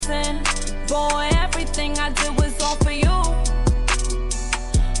Boy, everything I did was all for you.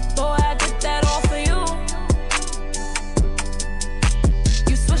 Boy, I did that all for you.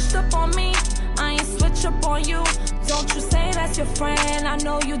 You switched up on me, I ain't switch up on you. Don't you say that's your friend, I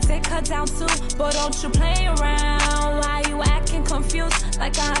know you take her down too. But don't you play around, why you acting confused?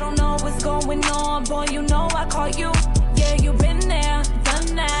 Like I don't know what's going on. Boy, you know I caught you. Yeah, you been there,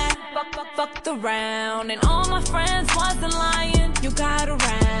 done that. Fucked around, and all my friends wasn't lying. You got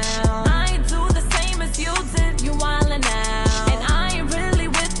around, I ain't do the same as you did. You wildin' out, and I ain't really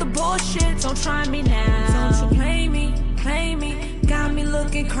with the bullshit. Don't try me now. Don't you play me, got me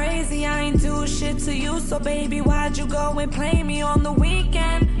looking crazy. I ain't do shit to you, so baby, why'd you go and play me on the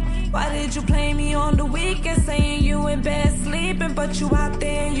weekend? Why did you play me on the weekend? Saying you in bed sleeping, but you out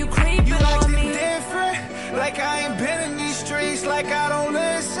there and you creeping you like on me. Different, like I ain't been in these streets, like I don't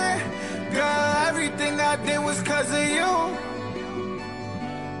listen. Girl, everything I did was cause of you.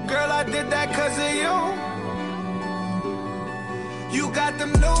 Girl, I did that cause of you. You got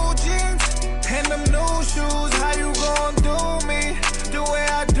them new jeans and them new shoes. How you gon' do me the way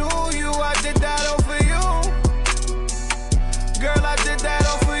I do you? I did that over you. Girl, I did that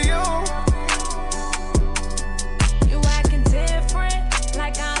over you. You acting different,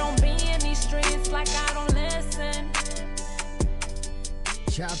 like I don't be in these streets, like I don't listen.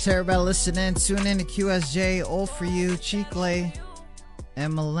 Shout out to everybody listening. Tune in to QSJ. All for you. Chicle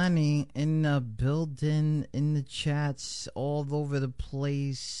and Melanie in the building, in the chats, all over the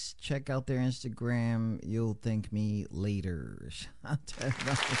place. Check out their Instagram. You'll thank me later. Shout out to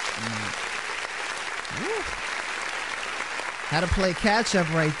everybody listening. Woo. How to play catch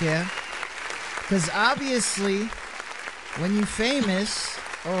up right there. Because obviously, when you famous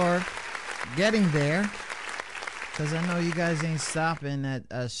or getting there, because I know you guys ain't stopping at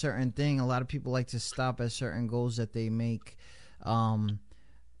a certain thing. A lot of people like to stop at certain goals that they make. Playing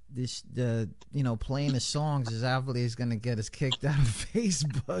the songs is obviously going to get us kicked out of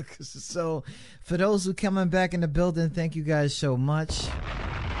Facebook. So for those who coming back in the building, thank you guys so much.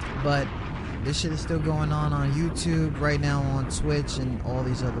 But this shit is still going on YouTube right now, on Twitch and all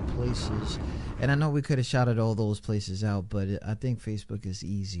these other places. And I know we could have shouted all those places out, but I think Facebook is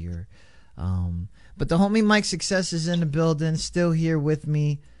easier. But the homie Mike Success is in the building, still here with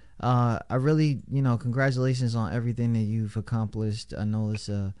me. I really, congratulations on everything that you've accomplished. I know it's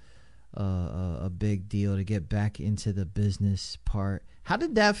a big deal to get back into the business part. How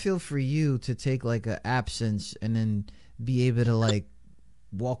did that feel for you to take like an absence and then be able to like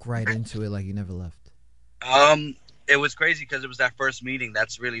walk right into it like you never left? It was crazy because it was that first meeting.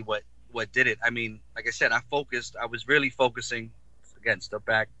 That's really what did it. I mean, like I said, I was really focusing, again, step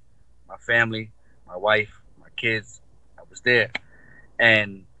back, my family, my wife, my kids. I was there.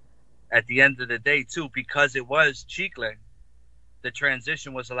 And at the end of the day, too, because it was Chicle, the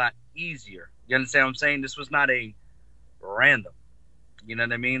transition was a lot easier. You understand what I'm saying? This was not a random. You know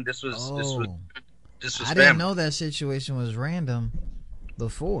what I mean? This was I didn't know that situation was random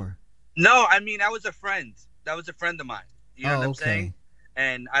before. No, I mean, that was a friend. That was a friend of mine. You know what I'm saying?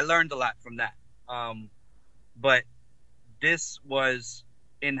 And I learned a lot from that. But this was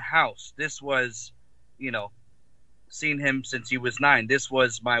in-house. This was, seen him since he was 9. This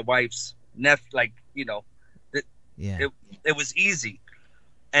was my wife's nephew. It was easy.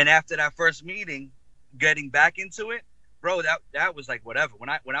 And after that first meeting, getting back into it, bro, that was like whatever. When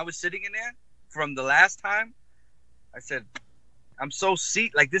I was sitting in there from the last time, I said, I'm so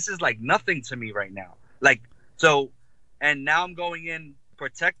this is like nothing to me right now. And now I'm going in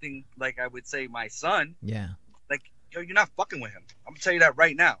protecting, like I would say, my son. Yeah. Like, you're not fucking with him. I'm gonna tell you that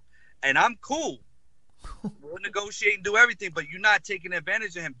right now. And I'm cool. We'll negotiate and do everything, but you're not taking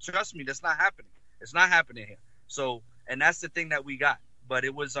advantage of him. Trust me, that's not happening. It's not happening here. So, and that's the thing that we got. But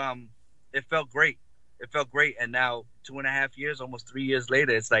it was, it felt great. It felt great. And now 2.5 years, almost 3 years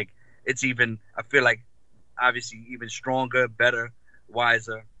later, it's like, it's even, I feel like, obviously even stronger, better,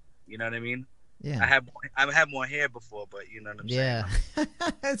 wiser. You know what I mean? Yeah. I had more hair before, but you know what I'm saying? Yeah.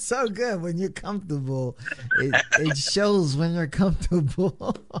 It's so good when you're comfortable. It shows when you're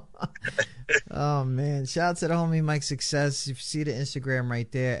comfortable. Oh, man. Shout out to the homie Mike Success. You see the Instagram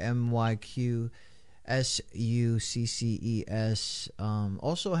right there, MYQSUCCES.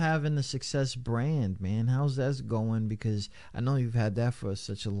 Also having the Success brand, man. How's that going? Because I know you've had that for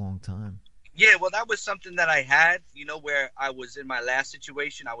such a long time. Yeah, well, that was something that I had, where I was in my last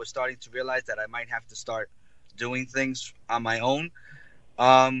situation. I was starting to realize that I might have to start doing things on my own.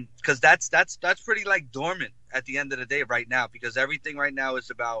 Because that's pretty like dormant at the end of the day right now, because everything right now is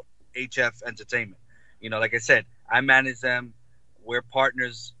about HF Entertainment. Like I said, I manage them. We're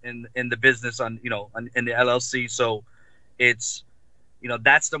partners in the business in the LLC. So it's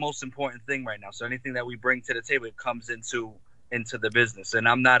that's the most important thing right now. So anything that we bring to the table, it comes into the business. And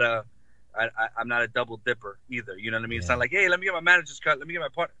I'm not a double dipper either. You know what I mean? Yeah. It's not like, hey, let me get my manager's cut. Let me get my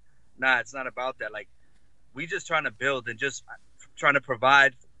partner. Nah, it's not about that. Like, we just trying to build and just trying to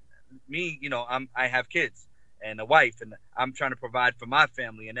provide. Me, I have kids and a wife, and I'm trying to provide for my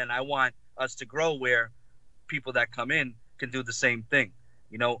family. And then I want us to grow where people that come in can do the same thing.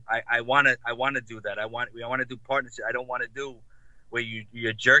 I want to do that. I want to do partnership. I don't want to do where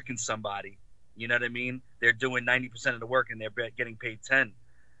you're jerking somebody. You know what I mean? They're doing 90% of the work and they're getting paid 10.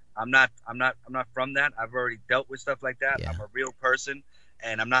 I'm not from that. I've already dealt with stuff like that. Yeah. I'm a real person,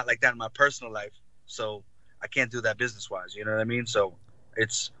 and I'm not like that in my personal life. So I can't do that business wise. You know what I mean? So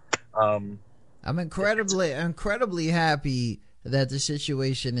it's. I'm incredibly happy that the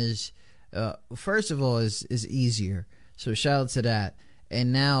situation is, first of all, is easier. So shout out to that.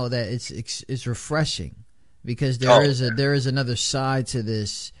 And now that it's refreshing, because there is another side to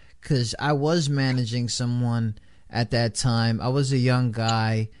this. Because I was managing someone at that time. I was a young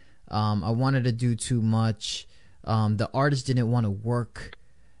guy. I wanted to do too much. The artist didn't want to work,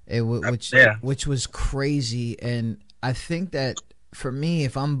 which was crazy. And I think that for me,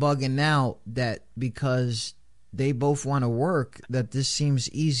 if I'm bugging out, that because they both want to work, that this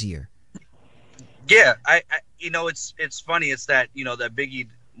seems easier. Yeah, I it's funny. It's that that Biggie,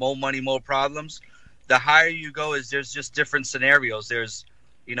 more money, more problems. The higher you go, there's just different scenarios. There's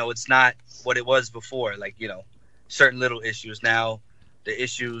it's not what it was before. Like, certain little issues. Now the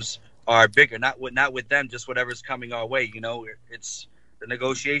issues are bigger, not with them, just whatever's coming our way. It's the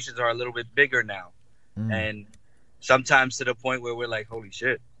negotiations are a little bit bigger now. And sometimes to the point where we're like, holy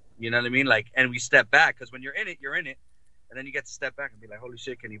shit, you know what I mean? Like, and we step back, because when you're in it, and then you get to step back and be like, holy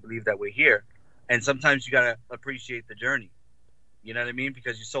shit, can you believe that we're here? And sometimes you got to appreciate the journey. You know what I mean?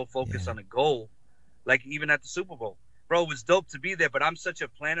 Because you're so focused on a goal. Like, even at the Super Bowl, bro, it was dope to be there, but I'm such a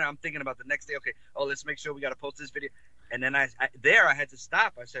planner. I'm thinking about the next day. Okay, let's make sure we got to post this video. And then I had to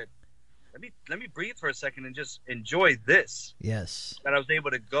stop. I said, let me breathe for a second and just enjoy this. Yes. That I was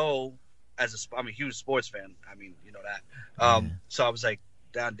able to go I'm a huge sports fan. I mean, you know that. So I was like,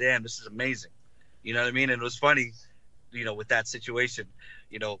 damn, this is amazing. You know what I mean? And it was funny, with that situation.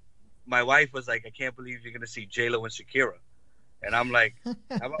 My wife was like, I can't believe you're going to see J-Lo and Shakira. And I'm like, how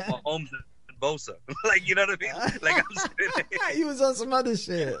about Mahomes and Bosa? Like, you know what I mean? Like, I'm sitting there. He was on some other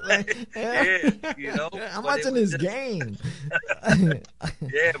shit. Like, yeah, I'm watching this game.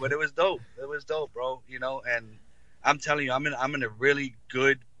 Yeah, but it was dope. It was dope, bro. And I'm telling you, I'm in a really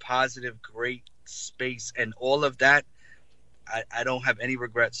good, positive, great space. And all of that, I don't have any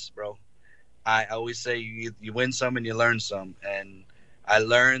regrets, bro. I always say you win some and you learn some. And I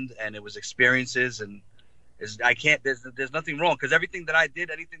learned, and it was experiences, and there's nothing wrong, because everything that I did,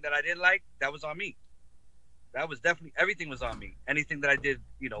 anything that I didn't like, that was on me. That was definitely, everything was on me. Anything that I did,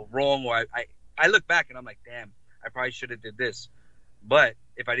 wrong, or I look back and I'm like, damn, I probably should have did this. But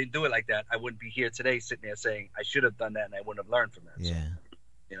if I didn't do it like that, I wouldn't be here today sitting there saying I should have done that, and I wouldn't have learned from that. Yeah.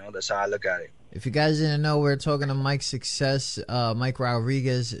 So, that's how I look at it. If you guys didn't know, we're talking to Mike Success, Mike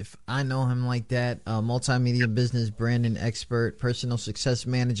Rodriguez. If I know him like that, multimedia business branding expert, personal success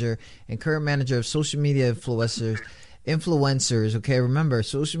manager, and current manager of social media influencers. Okay, remember,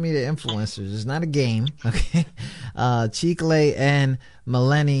 social media influencers is not a game. Okay, Chikle and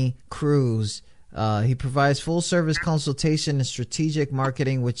Melanie Cruz. He provides full service consultation and strategic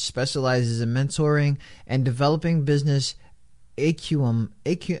marketing, which specializes in mentoring and developing business acumen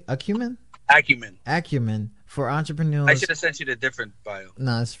for entrepreneurs. I should have sent you the different bio.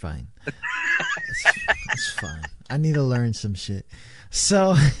 No, it's fine. It's fine. I need to learn some shit.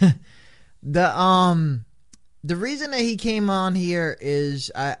 So the reason that he came on here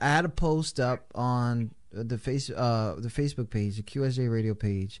is I had a post up on the Facebook page, the QSJ radio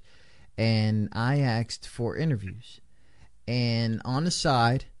page, and I asked for interviews. And on the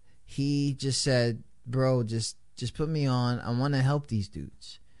side, he just said, bro, just put me on. I want to help these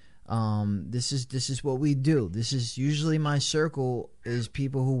dudes. This is what we do. This is usually my circle is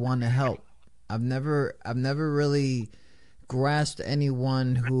people who want to help. I've never really grasped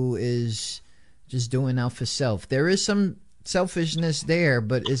anyone who is just doing out for self. There is some selfishness there,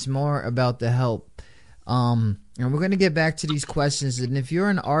 but it's more about the help. And we're going to get back to these questions. And if you're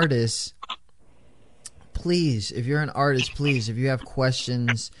an artist, please, if you have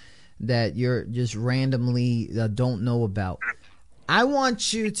questions that you're just randomly don't know about, I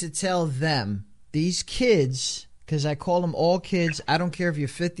want you to tell them, these kids, because I call them all kids. I don't care if you're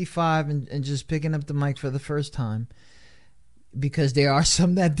 55 and just picking up the mic for the first time, because there are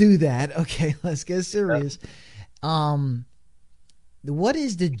some that do that. Okay, let's get serious. What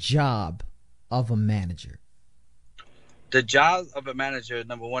is the job of a manager? The job of a manager,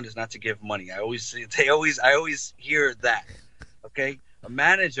 number one, is not to give money. I always hear that. Okay, a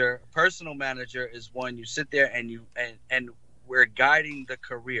manager, a personal manager, is one you sit there and we're guiding the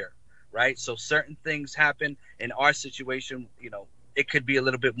career, right? So certain things happen in our situation. It could be a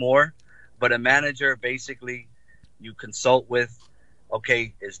little bit more, but a manager, basically, you consult with.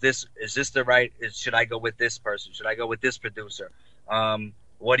 Okay, is this the right? Should I go with this person? Should I go with this producer?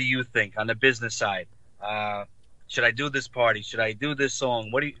 What do you think on the business side? Should I do this party? Should I do this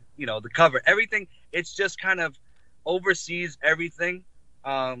song? What do the cover, everything. It's just kind of oversees everything.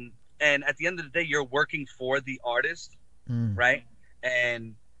 And at the end of the day, you're working for the artist, right?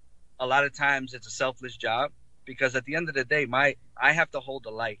 And a lot of times it's a selfless job because at the end of the day, I have to hold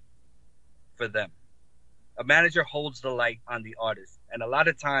the light for them. A manager holds the light on the artist. And a lot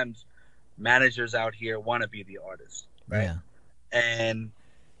of times managers out here want to be the artist, right? Yeah. And,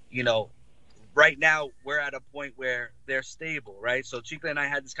 right now we're at a point where they're stable, right? So Chicle and I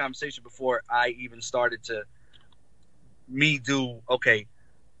had this conversation before I even started to do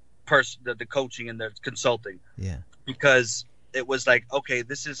the coaching and the consulting. Yeah. Because it was like, okay,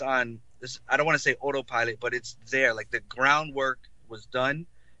 this is on this. I don't want to say autopilot, but it's there. Like the groundwork was done,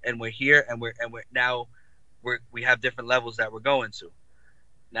 and we're here, and we have different levels that we're going to.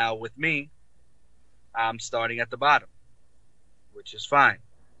 Now with me, I'm starting at the bottom, which is fine,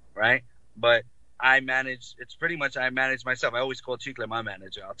 right? But I manage myself. I always call Chicle my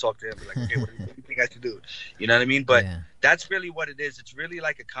manager. I'll talk to him, like, okay, what do you think I should do? You know what I mean? But that's really what it is. It's really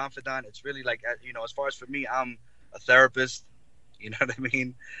like a confidant. It's really like, as far as for me, I'm a therapist. You know what I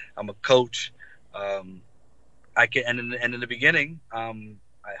mean? I'm a coach. And in the beginning, I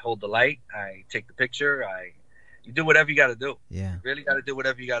hold the light. I take the picture. You do whatever you got to do. Yeah. You really got to do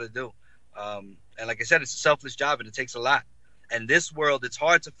whatever you got to do. And like I said, it's a selfless job and it takes a lot. And this world, it's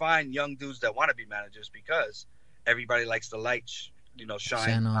hard to find young dudes that want to be managers because everybody likes the light,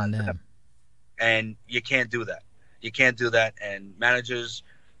 shine on them. And you can't do that. You can't do that. And managers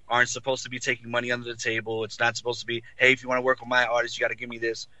aren't supposed to be taking money under the table. It's not supposed to be, hey, if you want to work with my artist, you got to give me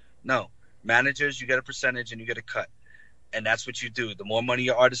this. No. Managers, you get a percentage and you get a cut. And that's what you do. The more money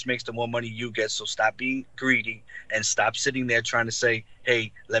your artist makes, the more money you get. So stop being greedy and stop sitting there trying to say,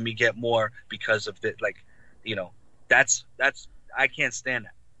 hey, let me get more because of it. Like, that's I can't stand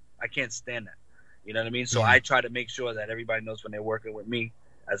that. I can't stand that. You know what I mean? So I try to make sure that everybody knows when they're working with me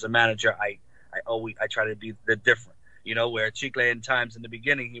as a manager. I try to be the different. Where Chicle in times in the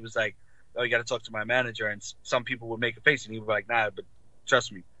beginning he was like, oh, you got to talk to my manager, and some people would make a face and he would be like, nah, but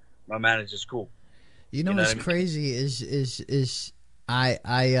trust me, my manager's cool. What's crazy is I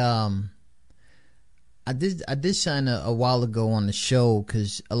did sign a while ago on the show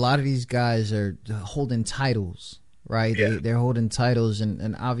because a lot of these guys are holding titles, right? Yeah. They're holding titles,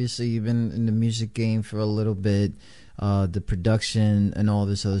 and obviously you've been in the music game for a little bit, the production and all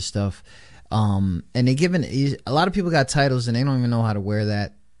this other stuff. And they a lot of people got titles and they don't even know how to wear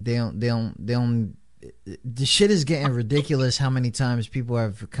that. They don't. The shit is getting ridiculous. How many times people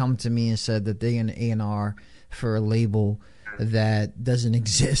have come to me and said that they an A&R for a label that doesn't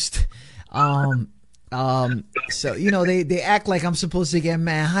exist. So they act like I'm supposed to get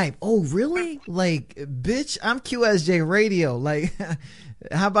mad hype. Oh, really? Like, bitch, I'm QSJ Radio. Like,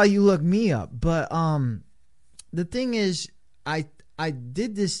 how about you look me up? But the thing is, I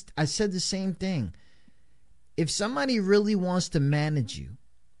did this. I said the same thing. If somebody really wants to manage you,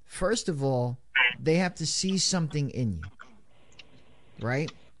 first of all, they have to see something in you,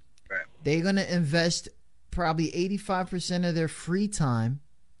 right? Right. They're gonna invest probably 85% of their free time.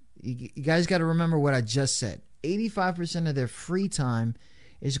 You guys got to remember what I just said. 85% of their free time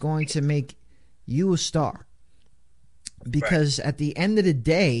is going to make you a star. Because at the end of the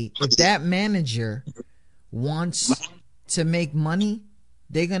day, if that manager wants to make money,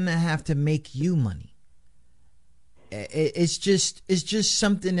 they're going to have to make you money. It's just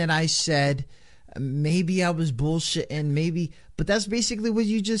something that I said. Maybe I was bullshitting, but that's basically what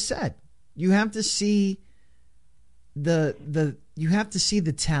you just said. You have to see you have to see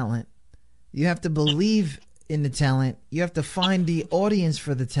the talent. You have to believe in the talent. You have to find the audience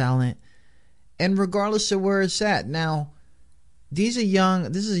for the talent. And regardless of where it's at. Now, this is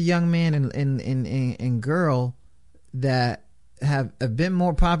a young man and girl that have been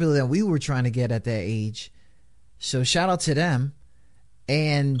more popular than we were trying to get at that age. So shout out to them.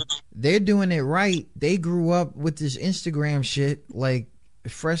 And they're doing it right. They grew up with this Instagram shit, like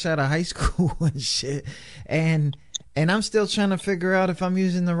fresh out of high school and shit. And I'm still trying to figure out if I'm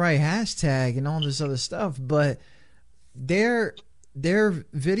using the right hashtag and all this other stuff. But they're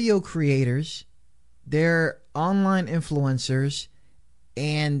video creators. They're online influencers.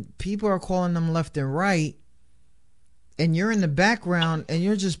 And people are calling them left and right. and you're in the background and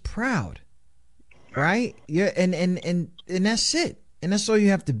you're just proud, right? And that's it, and that's all you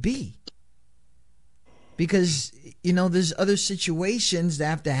have to be. Because there's other situations that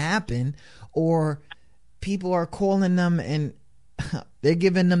have to happen, or people are calling them and they're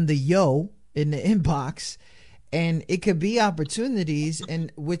giving them the yo in the inbox, and it could be opportunities,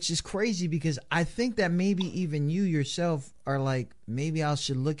 and which is crazy because I think that maybe even you yourself are like, maybe I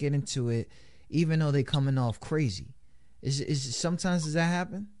should look into it, even though they coming off crazy. Is sometimes does that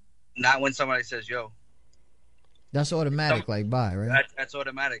happen? Not when somebody says yo. That's automatic, bye, right? That's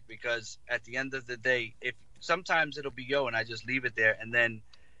automatic, because at the end of the day, if sometimes it'll be yo and I just leave it there, and then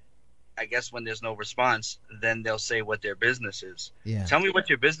I guess when there's no response, then they'll say what their business is. Yeah. Tell me what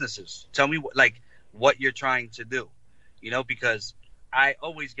your business is. Tell me what you're trying to do. Because I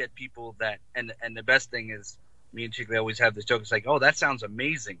always get people that, and the best thing is, me and Chicle always have this joke. It's like, oh, that sounds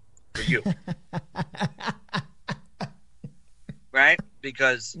amazing for you. Right?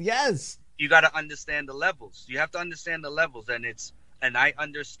 Because yes, you got to understand the levels. You have to understand the levels, and I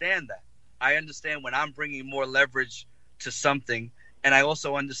understand that. I understand when I'm bringing more leverage to something, and I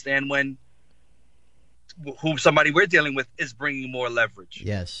also understand when who somebody we're dealing with is bringing more leverage.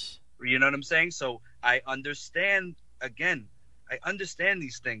 Yes. You know what I'm saying? So I understand, again, I understand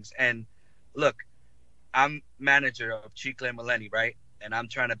these things. And look, I'm manager of Chicle Millenni, right? And I'm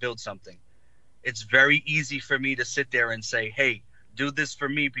trying to build something. It's very easy for me to sit there and say, hey, do this for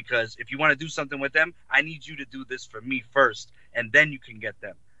me, because if you want to do something with them, I need you to do this for me first, and then you can get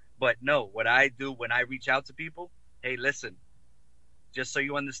them. But no, what I do when I reach out to people, hey, listen, just so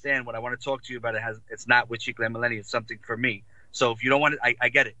you understand, what I want to talk to you about, it's not with Chicle Millenni, it's something for me. So if you don't want it, I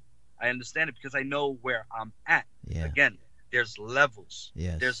get it. I understand it, because I know where I'm at. Yeah. Again, there's levels.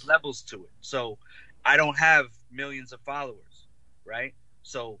 Yes. There's levels to it. So I don't have millions of followers, right?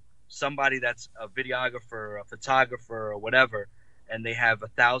 So somebody that's a videographer, a photographer, or whatever, and they have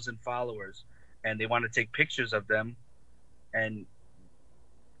 1,000 followers, and they want to take pictures of them, and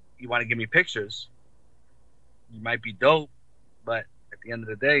you want to give me pictures, you might be dope, but at the end of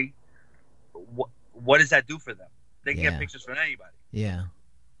the day, what does that do for them? They can get pictures from anybody. Yeah.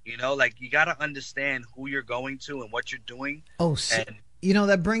 You got to understand who you're going to and what you're doing. Oh,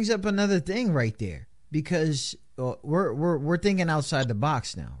 that brings up another thing right there, because we're thinking outside the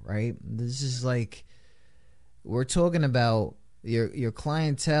box now, right? This is like, we're talking about your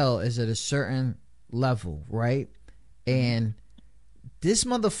clientele is at a certain level, right? And this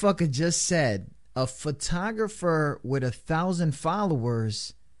motherfucker just said a photographer with 1,000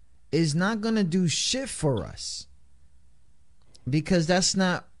 followers is not gonna do shit for us, because that's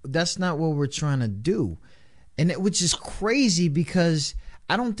not what we're trying to do, and which is crazy, because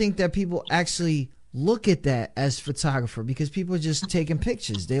I don't think that people actually look at that as photographer, because people are just taking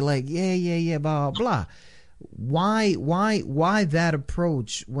pictures. They like yeah blah blah blah. Why that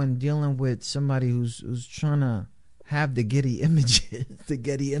approach when dealing with somebody who's trying to have the Getty image? The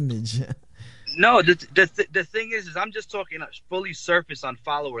Getty image. No, the thing is I'm just talking fully surface on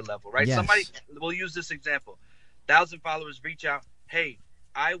follower level, right? Yes. Somebody, we'll use this example. 1,000 followers reach out. Hey,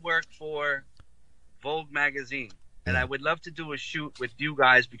 I work for Vogue magazine, and I would love to do a shoot with you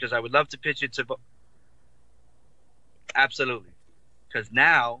guys, because I would love to pitch it to Vogue. Absolutely. Because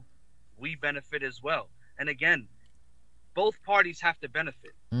now we benefit as well. And again, both parties have to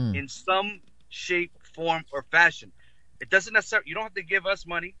benefit in some shape, form, or fashion. It doesn't necessarily, you don't have to give us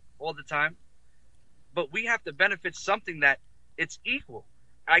money all the time, but we have to benefit something that it's equal.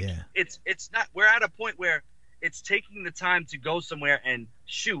 It's not, we're at a point where it's taking the time to go somewhere and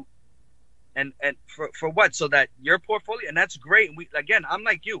shoot, and for what? So that your portfolio, and that's great. And I'm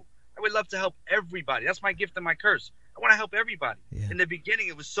like you. I would love to help everybody. That's my gift and my curse. I want to help everybody. Yeah. In the beginning,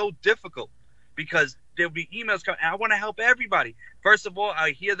 it was so difficult, because there'll be emails coming, and I want to help everybody. First of all,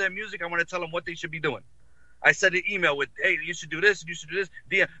 I hear their music. I want to tell them what they should be doing. I send an email with, hey, you should do this, you should do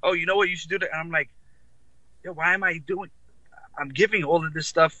this. Oh, you know what? You should do that. And I'm like, yo, why am I doing? I'm giving all of this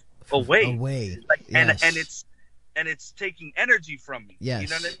stuff away. And it's taking energy from me. Yes. You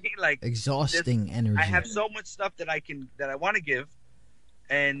know what I mean? Like, exhausting energy. I have so much stuff that I want to give,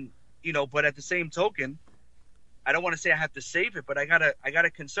 and but at the same token, I don't want to say I have to save it, but I gotta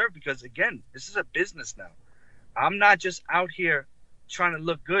conserve, because again, this is a business now. I'm not just out here trying to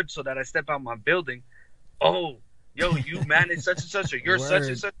look good so that I step out my building. Oh, yo, you manage such and such, or you're such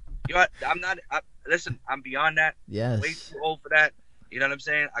and such. Listen, I'm beyond that. Yes. Way too old for that. You know what I'm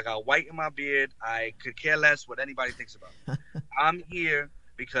saying? I got white in my beard. I could care less what anybody thinks about. I'm here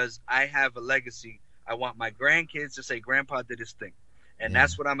because I have a legacy. I want my grandkids to say, Grandpa did his thing. And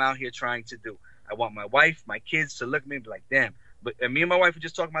that's what I'm out here trying to do. I want my wife, my kids to look at me and be like, damn. And me and my wife were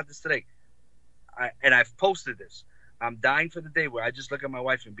just talking about this today. I've posted this. I'm dying for the day where I just look at my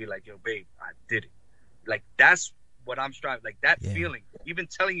wife and be like, yo, babe, I did it. Like, that's what I'm striving. Like, that feeling, even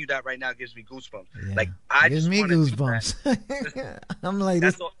telling you that right now gives me goosebumps. Yeah. Like, I gives just me goosebumps. I'm like,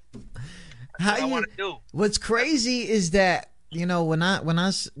 That's this, all how I you, want to do. what's crazy is that, you know, when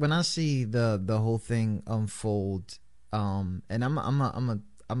I see the whole thing unfold, and I'm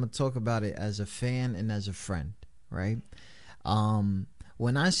gonna talk about it as a fan and as a friend, right?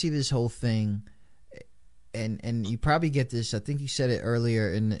 When I see this whole thing, and you probably get this, I think you said it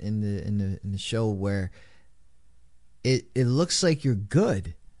earlier in the show, where it looks like you're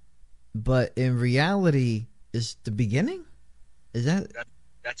good, but in reality, it's the beginning. Is that?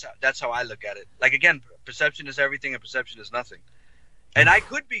 That's how I look at it. Like, again, perception is everything, and perception is nothing. And I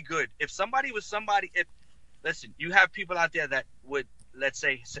could be good if somebody was somebody. Listen, you have people out there that would, let's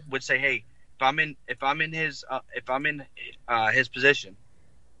say, hey, if I'm in his position,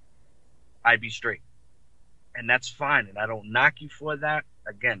 I'd be straight, and that's fine. And I don't knock you for that.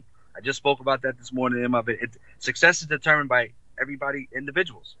 Again, I just spoke about that this morning in my video. Success is determined by everybody,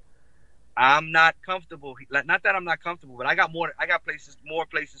 individuals. I'm not comfortable. Not that I'm not comfortable, but I got more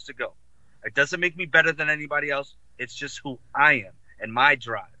places to go. It doesn't make me better than anybody else. It's just who I am and my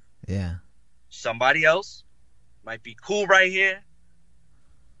drive. Yeah. Somebody else might be cool right here,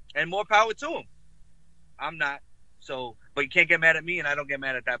 and more power to them. I'm not. So, but you can't get mad at me, and I don't get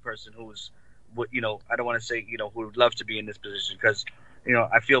mad at that person who's, I don't want to say, who would love to be in this position, because,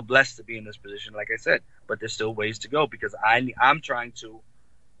 I feel blessed to be in this position, like I said, but there's still ways to go, because I'm trying to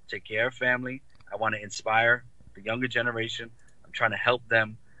take care of family. I want to inspire the younger generation. I'm trying to help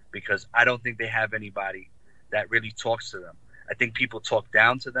them, because I don't think they have anybody that really talks to them. I think people talk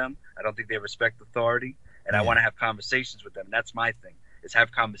down to them. I don't think they respect authority, and I want to have conversations with them. That's my thing, is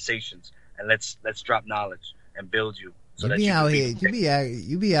have conversations, and let's drop knowledge and build you. So you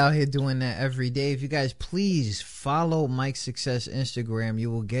be out here doing that every day. If you guys please follow Mike Success Instagram, you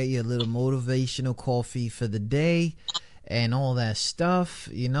will get your little motivational coffee for the day and all that stuff.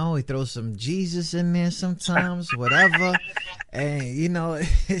 He throws some Jesus in there sometimes, whatever. And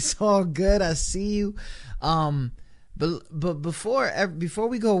it's all good. I see you. But before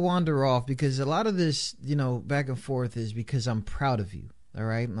we go wander off, because a lot of this, back and forth is because I'm proud of you. All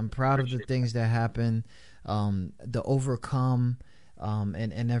right, I'm proud of the things that happen, the overcome,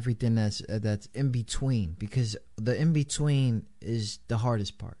 and everything that's in between, because the in between is the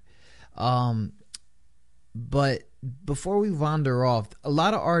hardest part. But before we wander off, a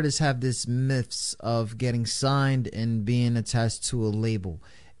lot of artists have this myths of getting signed and being attached to a label.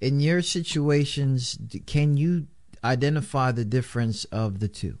 In your situations, can you identify the difference of the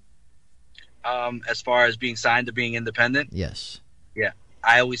two? As far as being signed to being independent? Yes. Yeah.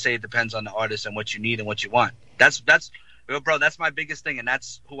 I always say it depends on the artist and what you need and what you want. That's my biggest thing, and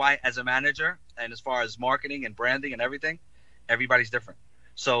that's who I, as a manager, and as far as marketing and branding and everything, everybody's different.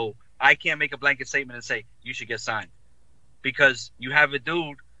 So I can't make a blanket statement and say you should get signed, because you have a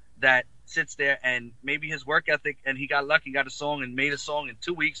dude that sits there and maybe his work ethic, and he got lucky, got a song and made a song in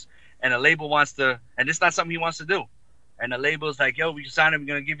 2 weeks, and a label wants to, and it's not something he wants to do, and the label's like, yo, we can sign him, we're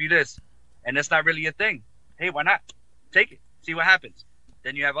gonna give you this, and that's not really a thing. Hey, why not? Take it, see what happens.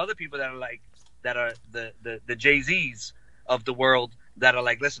 Then you have other people that are the Jay-Z's of the world that are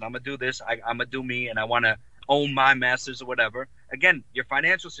like, listen, I'm gonna do this, I'm gonna do me, and I want to own my masters or whatever. Again, your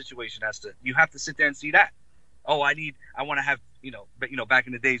financial situation you have to sit there and see that. Oh, I want to have, back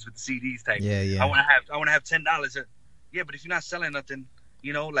in the days with the CDs type. Yeah. I want to have $10. Yeah, but if you're not selling nothing,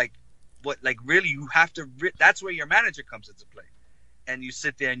 really you have to. That's where your manager comes into play, and you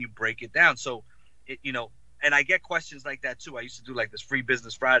sit there and you break it down. So, and I get questions like that too. I used to do like this Free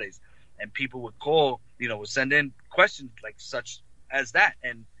Business Fridays, and people would call, would send in questions like such as that.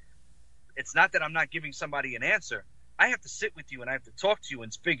 And it's not that I'm not giving somebody an answer. I have to sit with you and I have to talk to you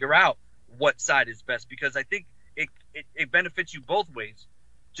and figure out what side is best, because I think it benefits you both ways,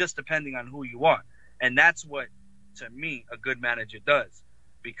 just depending on who you are. And that's what, to me, a good manager does,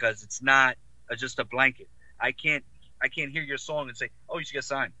 because it's not just a blanket. I can't hear your song and say, oh, you should get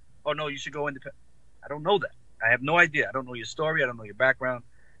signed. Oh, no, you should go independent. I don't know that. I have no idea. I don't know your story. I don't know your background.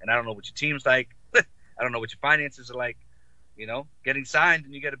 And I don't know what your team's like. I don't know what your finances are like. Getting signed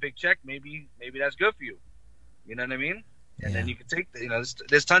and you get a big check, maybe that's good for you. You know what I mean? And then you can take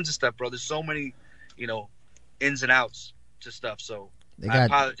there's tons of stuff, bro. There's so many, ins and outs to stuff. So I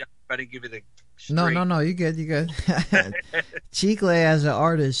apologize if I didn't give you the straight. No, you good. Chicle, as an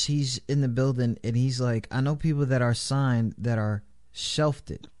artist, he's in the building and he's like, I know people that are signed that are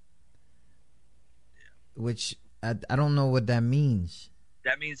shelved, which I don't know what that means.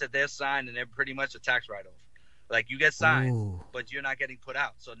 That means that they're signed and they're pretty much a tax write-off. Like, you get signed, but you're not getting put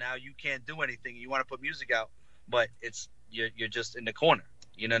out. So now you can't do anything. You want to put music out, but you're just in the corner.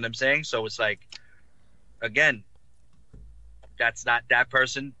 You know what I'm saying? So it's like, again, that's not, that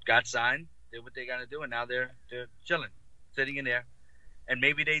person got signed, did what they got to do, and now they're chilling, sitting in there. And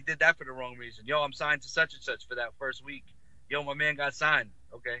maybe they did that for the wrong reason. Yo, I'm signed to such and such for that first week. Yo, my man got signed.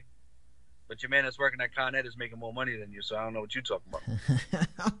 Okay. But your man that's working at Con Ed is making more money than you, so I don't know what you're talking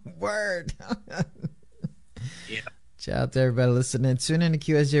about. Word. Yeah. Shout out to everybody listening. Tune in to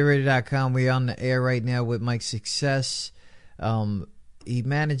QSJRadio.com. We're on the air right now with Mike Success. He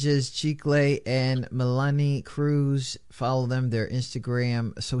manages Chicle and Melanie Cruz. Follow them. They're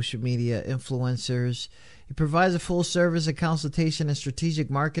Instagram, social media influencers. He provides a full service of consultation and strategic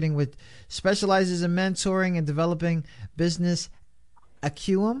marketing, with specializes in mentoring and developing business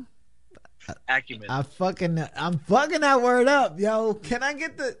acumen. I'm fucking that word up, yo. Can I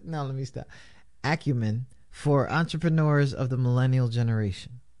get the... No, let me stop. Acumen for entrepreneurs of the millennial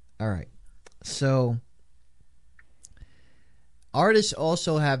generation. All right. So artists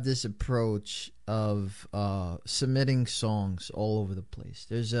also have this approach of submitting songs all over the place.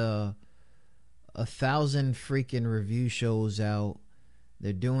 There's a 1,000 freaking review shows out.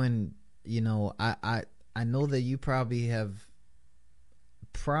 They're doing, you know, I know that you probably have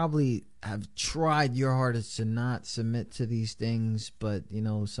tried your hardest to not submit to these things, but you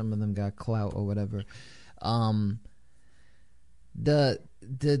know, some of them got clout or whatever.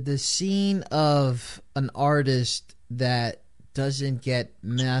 The scene of an artist that doesn't get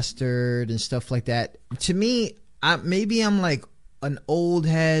mastered and stuff like that, to me, maybe I'm like an old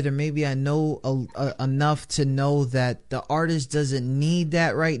head, or maybe I know enough to know that the artist doesn't need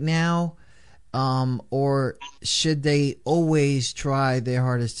that right now. Or should they always try their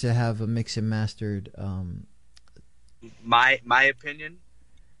hardest to have a mix and mastered? My opinion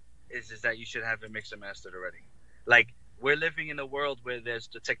is that you should have it mixed and mastered already. Like, we're living in a world where the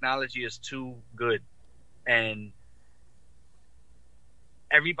technology is too good, and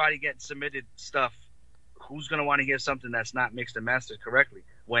everybody gets submitted stuff. Who's going to want to hear something that's not mixed and mastered correctly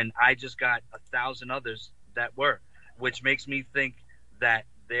when I just got 1,000 others that were, which makes me think that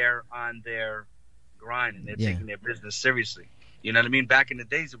they're on their grind and they're taking their business seriously. You know what I mean? Back in the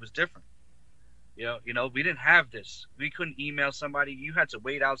days, it was different. You know, we didn't have this. We couldn't email somebody. You had to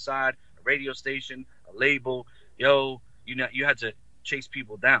wait outside a radio station, a label. You had to chase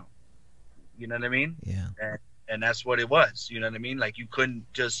people down. You know what I mean? Yeah. And that's what it was. You know what I mean? Like, you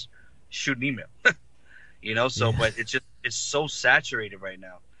couldn't just shoot an email. You know, so, but it's so saturated right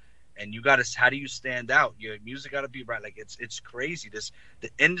now. And how do you stand out? Your music got to be right. Like, it's crazy. The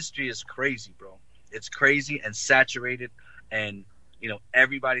industry is crazy, bro. It's crazy and saturated. And, you know,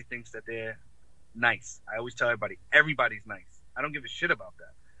 everybody thinks that they're nice. I always tell everybody, everybody's nice. I don't give a shit about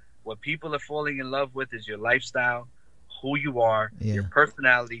that. What people are falling in love with is your lifestyle, who you are, your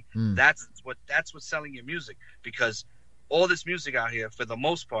personality. That's what's selling your music, because all this music out here, for the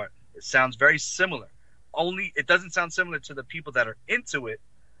most part, it sounds very similar. Only it doesn't sound similar to the people that are into it,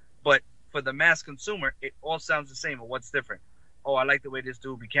 but for the mass consumer, it all sounds the same. And what's different? Oh, I like the way this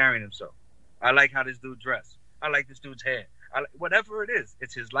dude be carrying himself. I like how this dude dress. I like this dude's hair. Whatever it is,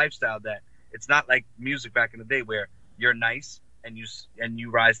 it's his lifestyle. That it's not like music back in the day where you're nice and you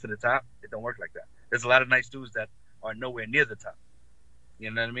rise to the top. It don't work like that. There's a lot of nice dudes that are nowhere near the top.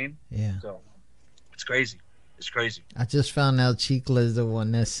 You know what I mean? Yeah. So it's crazy. It's crazy. I just found out Chicle is the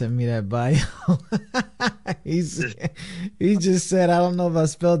one that sent me that bio. he just said, I don't know if I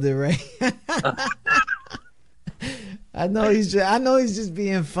spelled it right. I know he's just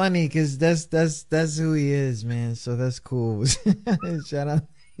being funny, because that's who he is, man. So that's cool. Shout out.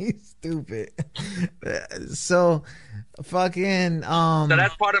 He's stupid. So fucking So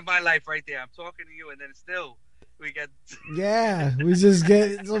that's part of my life right there. I'm talking to you, and then still we get we just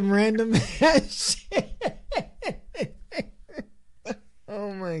get some random ass shit.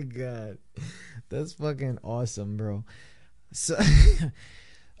 Oh my god, that's fucking awesome, bro. So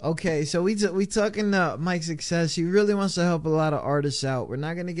okay, so we talking to Mike Success. He really wants to help a lot of artists out. We're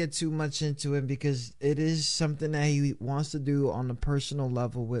not gonna get too much into it, because it is something that he wants to do on a personal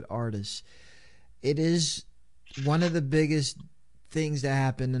level with artists. It is one of the biggest things that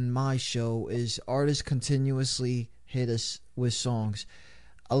happen in my show is artists continuously hit us with songs.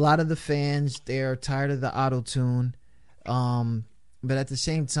 A lot of the fans, they're tired of the auto-tune, but at the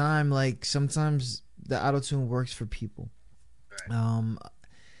same time, like, sometimes the auto-tune works for people. And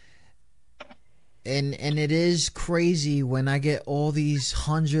it is crazy when I get all these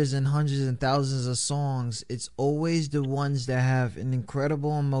hundreds and thousands of songs. It's always the ones that have an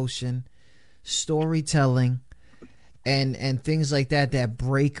incredible emotion, storytelling, and things like that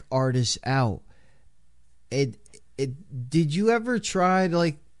break artists out. Did you ever try to,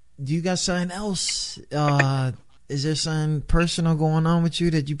 like, do you got something else? Is there something personal going on with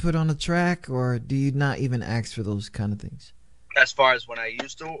you that you put on the track, or do you not even ask for those kind of things? As far as when I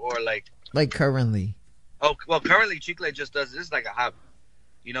used to, or like currently? Oh, well, currently Chicle just does this like a hobby,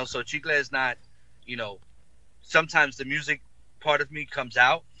 you know. So Chicle is not, you know. Sometimes the music part of me comes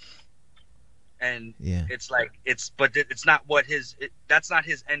out, and it's like but it's not what that's not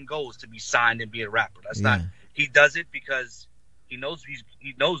his end goal is to be signed and be a rapper. That's not. He does it because he knows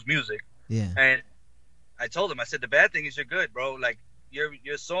music. Yeah. And I told him, I said, the bad thing is you're good, bro. Like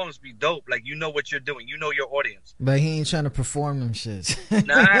your songs be dope. Like you know what you're doing. You know your audience. But he ain't trying to perform them shits.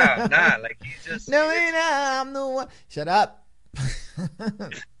 Nah. Like he's just I'm the one. Shut up.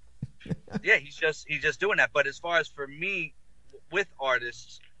 Yeah, he's just doing that. But as far as for me with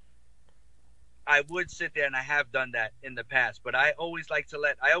artists, I would sit there, and I have done that in the past. But I always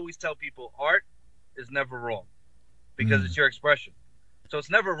tell people art is never wrong because it's your expression. So it's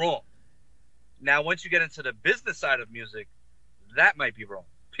never wrong. Now, once you get into the business side of music, that might be wrong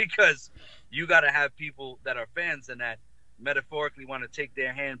because you got to have people that are fans and that metaphorically want to take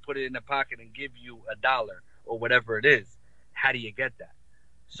their hand, put it in the pocket, and give you $1 or whatever it is. How do you get that?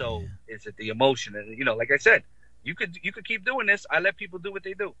 So is it the emotion? And you know, like I said, you could keep doing this. I let people do what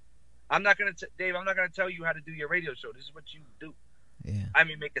they do. I'm not gonna Dave. I'm not gonna tell you how to do your radio show. This is what you do. Yeah. I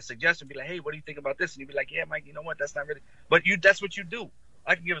may make a suggestion, be like, hey, what do you think about this? And you'd be like, yeah, Mike, you know what? That's not really. But that's what you do.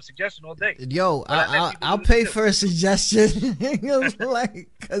 I can give a suggestion all day. Yo, I'll pay for a suggestion, like,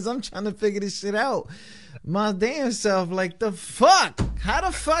 cause I'm trying to figure this shit out. My damn self, like the fuck? How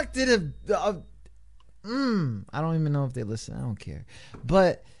the fuck did it? I don't even know if they listen. I don't care.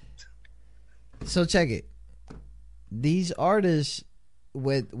 But so check it. These artists,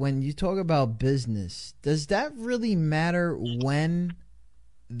 when you talk about business, does that really matter when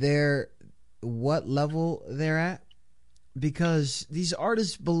what level they're at? Because these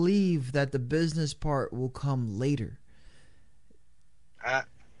artists believe that the business part will come later. I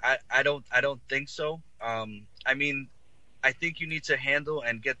don't think so. I mean, I think you need to handle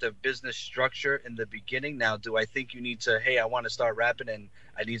and get the business structure in the beginning. Now, do I think you need to, hey, I want to start rapping and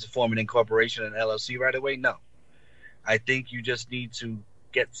I need to form an incorporation and LLC right away? No. I think you just need to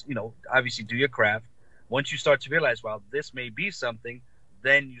get, obviously do your craft. Once you start to realize, well, this may be something,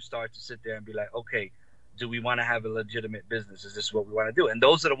 then you start to sit there and be like, okay, do we want to have a legitimate business? Is this what we want to do? And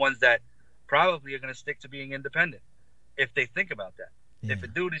those are the ones that probably are going to stick to being independent if they think about that. Yeah. If a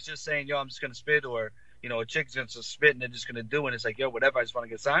dude is just saying, yo, I'm just going to spit, or a chick's going to spit and they're just going to do it. And it's like, yo, whatever, I just want to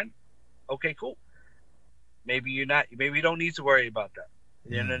get signed. Okay, cool. Maybe you don't need to worry about that.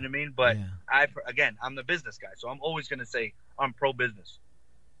 You know what I mean? But I'm the business guy. So I'm always going to say I'm pro business,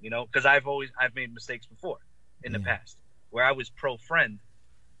 because I've made mistakes before in the past where I was pro friend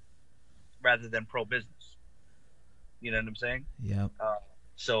rather than pro business. You know what I'm saying? Yeah.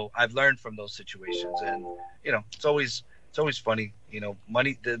 So I've learned from those situations, and, it's always funny,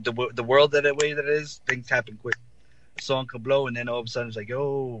 money, the world the way that it is, things happen quick. A song can blow, and then all of a sudden it's like,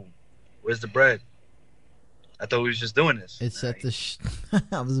 yo, where's the bread? I thought we was just doing this. It's at the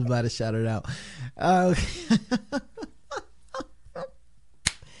I was about to shout it out.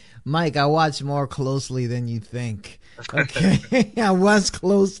 Mike, I watch more closely than you think. Okay. I watch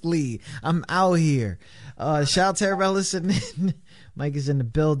closely. I'm out here. Shout out to everybody listening. Mike is in the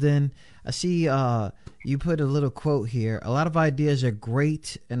building. I see you put a little quote here. A lot of ideas are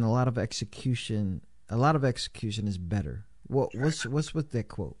great, and a lot of execution is better. What's with that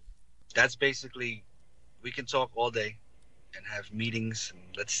quote? That's basically, we can talk all day and have meetings, and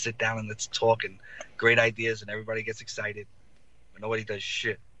let's sit down and let's talk, and great ideas, and everybody gets excited, but nobody does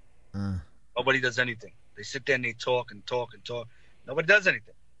shit. Nobody does anything. They sit there and they talk and talk and talk. Nobody does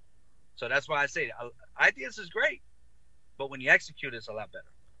anything. So that's why I say ideas is great, but when you execute, it's a lot better.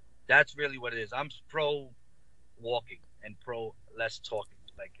 That's really what it is. I'm pro walking and pro less talking.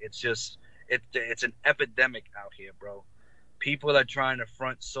 Like, it's an epidemic out here, bro. People are trying to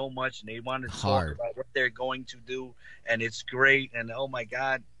front so much, and they want to talk about what they're going to do, and it's great, and oh my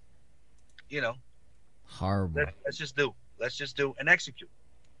God, horrible. Let's just do and execute.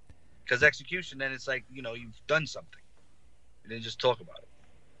 Because execution, then it's like, you've done something. You didn't just talk about it.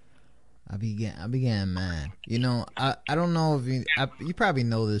 I be getting mad. I don't know if you probably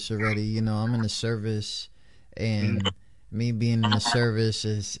know this already. I'm in the service, and me being in the service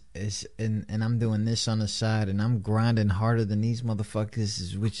and I'm doing this on the side, and I'm grinding harder than these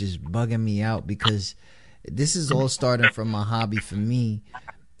motherfuckers, which is bugging me out, because this is all starting from a hobby for me.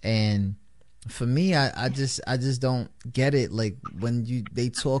 And for me, I just don't get it. Like, when they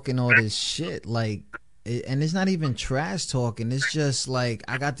talking all this shit, like, and it's not even trash talking. It's just like,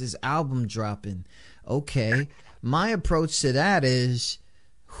 I got this album dropping. Okay, my approach to that is,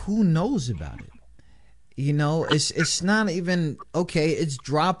 who knows about it? You know, it's not even okay. It's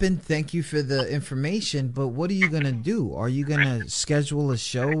dropping. Thank you for the information, but what are you gonna do? Are you gonna schedule a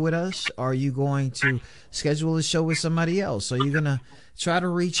show with us? Are you going to schedule a show with somebody else? Are you gonna try to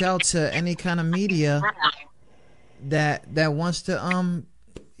reach out to any kind of media that wants to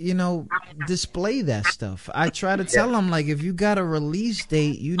you know, display that stuff? I try to tell them, like, if you got a release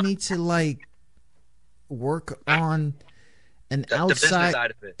date, you need to like work on an outside. The business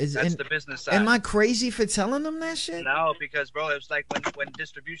side of it. That's the business side. Am I crazy for telling them that shit? No, because bro, it was like when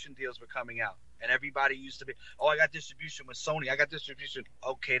distribution deals were coming out, and everybody used to be, oh, I got distribution with Sony. I got distribution.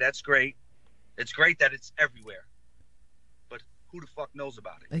 Okay, that's great. It's great that it's everywhere, but who the fuck knows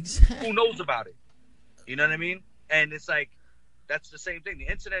about it? Exactly. Who knows about it? You know what I mean? And it's like, that's the same thing. The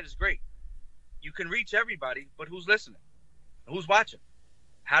internet is great. You can reach everybody, but who's listening? Who's watching?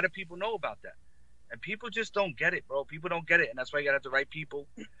 How do people know about that? And people just don't get it, bro. People don't get it. And that's why you got to have the right people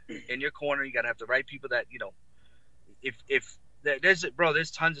in your corner. You got to have the right people that, you know, if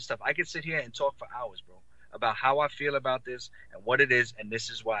there's tons of stuff. I could sit here and talk for hours, bro, about how I feel about this and what it is. And this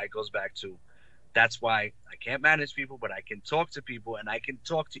is why it goes back to, that's why I can't manage people, but I can talk to people, and I can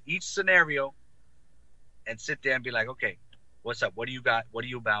talk to each scenario and sit there and be like, okay, what's up? What do you got? What are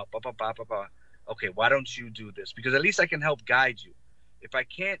you about? Okay, why don't you do this? Because at least I can help guide you. If I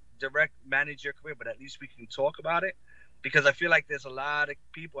can't direct manage your career, but at least we can talk about it, because I feel like there's a lot of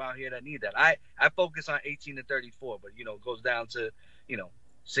people out here that need that. I focus on 18 to 34, but you know, it goes down to, you know,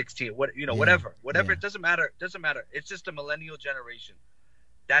 16, whatever. It doesn't matter. It's just a millennial generation.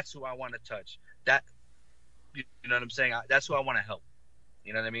 That's who I want to touch. That, you know what I'm saying? That's who I want to help.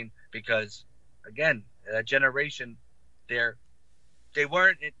 You know what I mean? Because again, that generation, they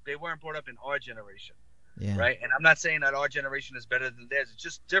weren't brought up in our generation. Yeah. Right. And I'm not saying that our generation is better than theirs. It's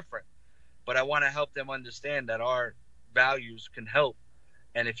just different. But I want to help them understand that our values can help.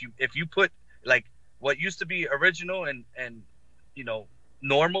 And if you put like what used to be original and you know,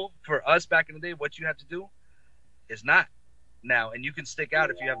 normal for us back in the day, what you have to do is not now. And you can stick out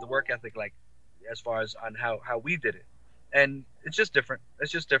if you have the work ethic, like as far as on how we did it. And it's just different.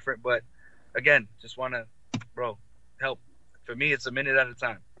 But again, just want to, bro, help. For me, it's a minute at a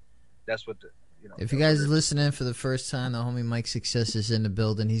time. That's what if you guys are listening for the first time, the homie Mike Success is in the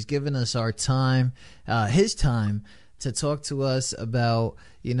building. He's giving us our time, his time, to talk to us about,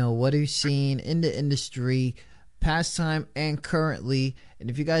 you know, what he's seen in the industry, past time and currently.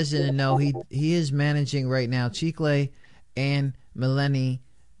 And if you guys didn't know, he is managing right now Chicle and Melanie.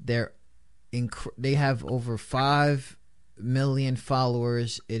 They have over 5 million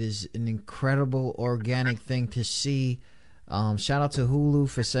followers. It is an incredible organic thing to see. Shout out to Hulu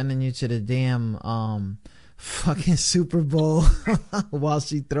for sending you to the damn fucking Super Bowl while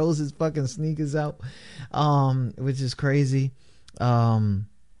she throws his fucking sneakers out, which is crazy. But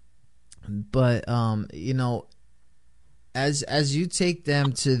you know, as you take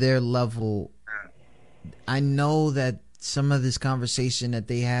them to their level, I know that some of this conversation that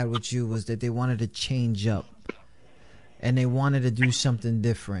they had with you was that they wanted to change up and they wanted to do something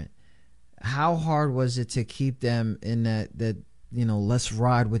different. How hard was it to keep them in that, you know, let's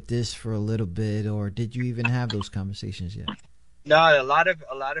ride with this for a little bit, or did you even have those conversations yet? No, a lot of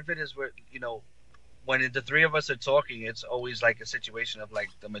it is where, you know, when the three of us are talking, it's always like a situation of like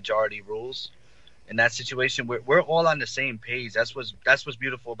the majority rules. In that situation, we're all on the same page. That's what's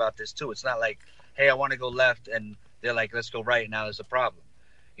beautiful about this too. It's not like, hey, I want to go left, and they're like, let's go right. Now there's a problem.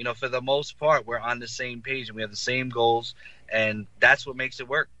 You know, for the most part, we're on the same page and we have the same goals, and that's what makes it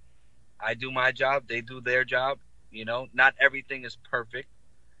work. I do my job, they do their job, you know. Not everything is perfect,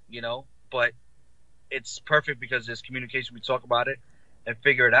 you know, but it's perfect because there's communication. We talk about it and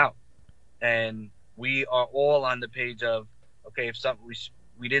figure it out. And we are all on the page of, okay, if something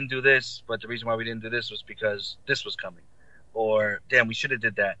we didn't do this, but the reason why we didn't do this was because this was coming. Or, damn, we should have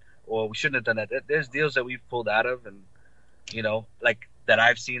did that. Or we shouldn't have done that. There's deals that we've pulled out of, and, you know, like that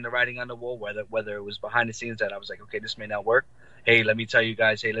I've seen the writing on the wall, whether it was behind the scenes that I was like, okay, this may not work. Hey, let me tell you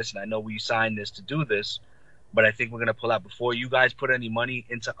guys, hey, listen, I know we signed this to do this, but I think we're going to pull out before you guys put any money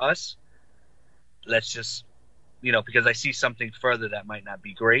into us. Let's just, you know, because I see something further that might not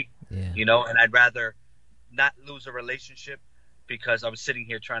be great, you know, and I'd rather not lose a relationship because I was sitting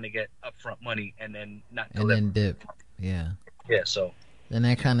here trying to get upfront money and then not deliver. And then dip. Yeah. Yeah, so. And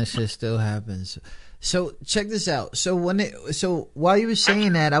that kind of shit still happens. So check this out. So while you were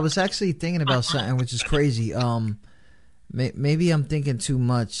saying that, I was actually thinking about something which is crazy. Maybe I'm thinking too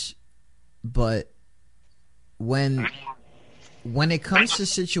much, but when it comes to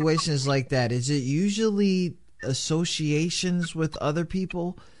situations like that, is it usually associations with other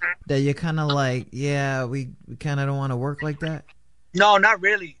people that you're kind of like, yeah, we kind of don't want to work like that? No, not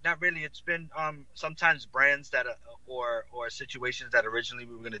really, not really. It's been sometimes brands that or situations that originally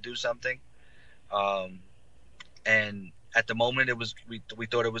we were going to do something, and at the moment it was we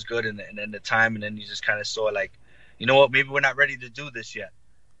thought it was good, and then the time, and then you just kind of saw like, you know what, maybe we're not ready to do this yet.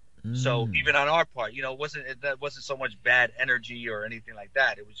 So even on our part, that wasn't so much bad energy or anything like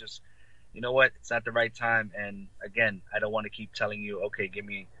that. It was just, you know what, it's not the right time. And again, I don't want to keep telling you, okay, give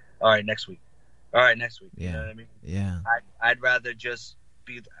me, all right, next week. All right, next week. Yeah. You know what I mean? Yeah. I'd rather just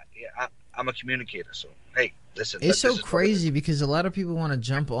be, I'm a communicator. So, hey, listen. It's so crazy because a lot of people want to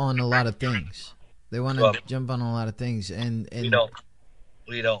jump on a lot of things. They want to jump on a lot of things. And we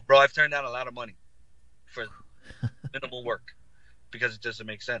don't. Bro, I've turned down a lot of money for minimal work. Because it doesn't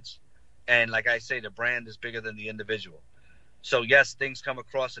make sense. And like I say, the brand is bigger than the individual. So yes, things come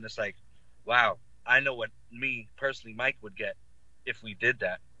across and it's like, wow, I know what me personally, Mike, would get if we did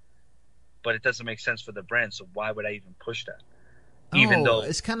that. But it doesn't make sense for the brand. So why would I even push that? Even though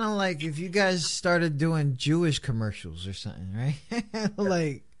it's kind of like if you guys started doing Jewish commercials or something, right?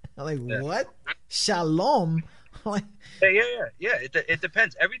 like yeah. What? Shalom. yeah. It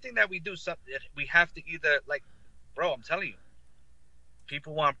depends. Everything that we do, we have to either like, bro, I'm telling you.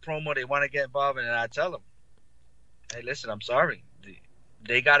 People want promo, they want to get involved, and I tell them, hey, listen, I'm sorry.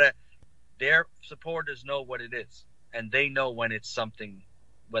 Their supporters know what it is, and they know when it's something,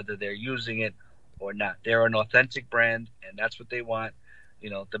 whether they're using it or not. They're an authentic brand, and that's what they want.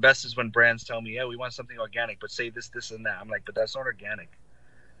 The best is when brands tell me, yeah, we want something organic, but say this, and that. I'm like, but that's not organic.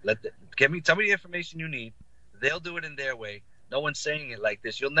 Tell me the information you need. They'll do it in their way. No one's saying it like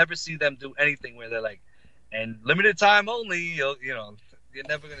this. You'll never see them do anything where they're like, and limited time only, you're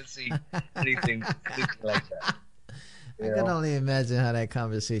never going to see anything like that. I can only imagine how that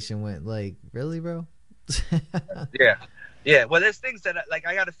conversation went. Like, really, bro? Yeah. Well, there's things that, I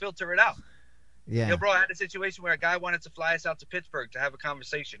got to filter it out. Yeah. Bro, I had a situation where a guy wanted to fly us out to Pittsburgh to have a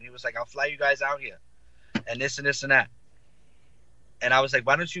conversation. He was like, I'll fly you guys out here. And this and this and that. And I was like,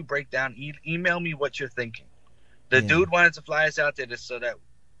 why don't you break down, email me what you're thinking. The dude wanted to fly us out there so that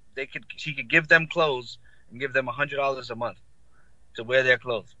he could give them clothes and give them $100 a month to wear their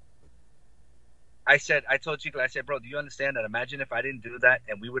clothes. I told Chicle, I said, bro, do you understand that? Imagine if I didn't do that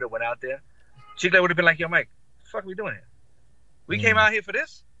and we would have went out there. Chicle would have been like, yo, Mike, what the fuck are we doing here? We came out here for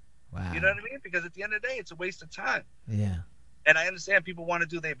this. Wow. You know what I mean? Because at the end of the day, it's a waste of time. Yeah. And I understand people want to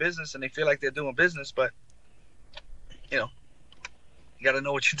do their business and they feel like they're doing business, but, you got to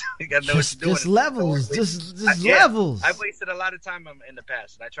know what you're doing. You got to know what you're doing. Just levels. Just levels. I've wasted a lot of time in the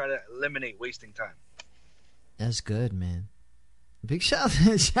past, and I try to eliminate wasting time. That's good, man. Big shout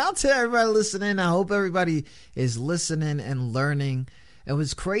out to everybody listening. I hope everybody is listening and learning. And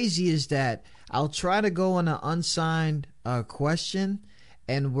what's crazy is that I'll try to go on an unsigned question,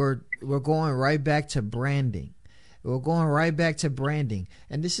 and we're going right back to branding. We're going right back to branding.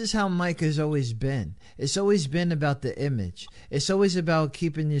 And this is how Mike has always been. It's always been about the image. It's always about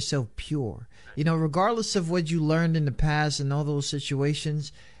keeping yourself pure. Regardless of what you learned in the past and all those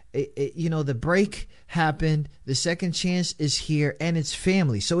situations, the break happened. The second chance is here, and it's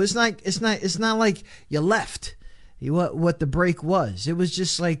family. So it's not like you left. What the break was. It was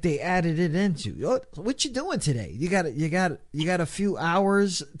just like they added it into. What you doing today? You got a few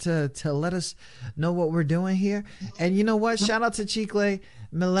hours to let us know what we're doing here. And you know what? Shout out to Chicle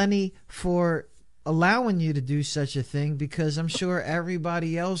Mileni for allowing you to do such a thing, because I'm sure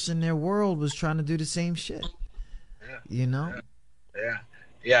everybody else in their world was trying to do the same shit. Yeah.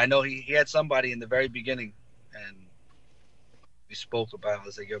 Yeah, I know he had somebody in the very beginning, and we spoke about it. I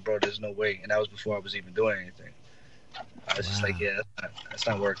was like, yo, bro, there's no way. And that was before I was even doing anything. I was just like, yeah, that's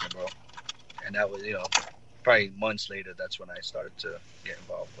not working, bro. And that was, probably months later, that's when I started to get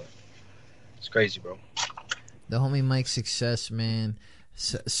involved. But it's crazy, bro. The homie Mike's success, man.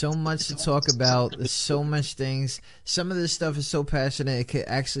 So much to talk about. There's so much things. Some of this stuff is so passionate, it could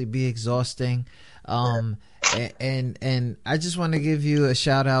actually be exhausting. And I just want to give you a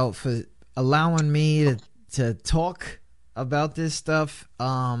shout out for allowing me to talk about this stuff.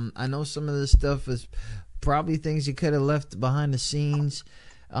 I know some of this stuff is probably things you could have left behind the scenes.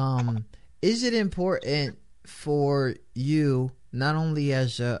 Is it important for you, not only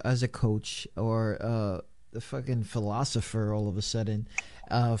as a coach or the fucking philosopher all of a sudden,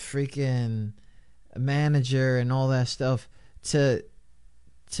 freaking manager and all that stuff,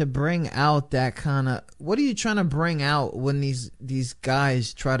 to bring out that kind of, what are you trying to bring out when these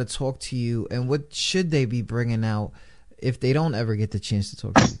guys try to talk to you, and what should they be bringing out if they don't ever get the chance to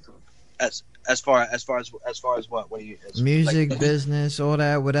talk to you? As far as what? What do you? Music, business, all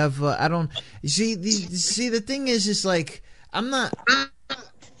that, whatever. I don't. You see, the thing is like, I'm not.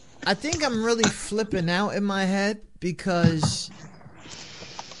 I think I'm really flipping out in my head because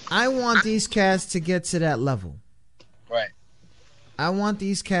I want these cats to get to that level. Right. I want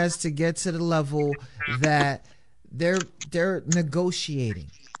these cats to get to the level that they're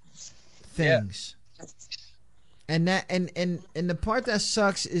negotiating things. Yeah. And that and the part that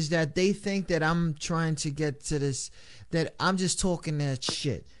sucks is that they think that I'm trying to get to this, that I'm just talking that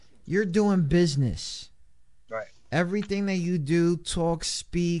shit. You're doing business. Right. Everything that you do, talk,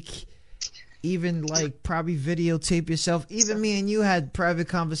 speak, even like probably videotape yourself. Even me and you had private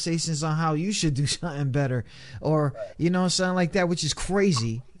conversations on how you should do something better, or something like that, which is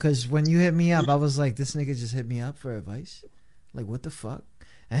crazy. Because when you hit me up, I was like, this nigga just hit me up for advice. Like, what the fuck?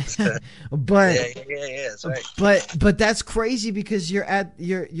 But yeah, that's right. But that's crazy because you're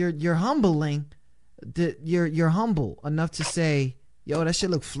humbling. You're humble enough to say, yo, that shit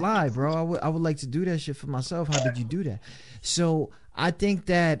look fly, bro. I would like to do that shit for myself. How did you do that? So I think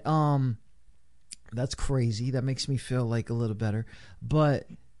that that's crazy. That makes me feel like a little better. But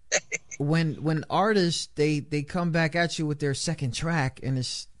when artists they come back at you with their second track and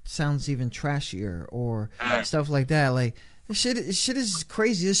it sounds even trashier or stuff like that, like shit is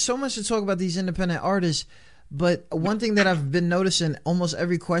crazy. There's so much to talk about these independent artists. But one thing that I've been noticing, almost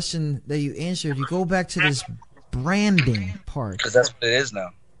every question that you answered, you go back to this branding part. Because that's what it is now.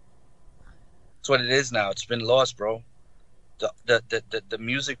 That's what it is now. It's been lost, bro. The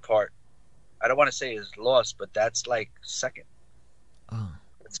music part, I don't want to say is lost, but that's like second. Oh.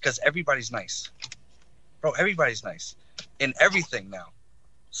 It's because everybody's nice. Bro, everybody's nice. In everything now.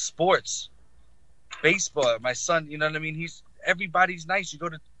 Sports. Baseball. My son, you know what I mean? Everybody's nice. You go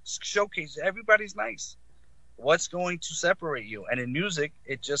to showcases, everybody's nice. What's going to separate you? And in music,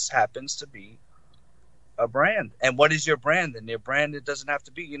 it just happens to be a brand. And what is your brand? And your brand, it doesn't have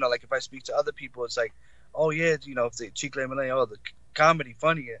to be, like if I speak to other people, it's like, oh yeah, if they Chicle Millennial, the comedy,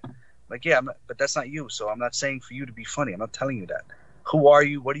 funny. Like, yeah, but that's not you. So I'm not saying for you to be funny. I'm not telling you that. Who are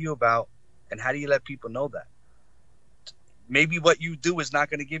you? What are you about? And how do you let people know that? Maybe what you do is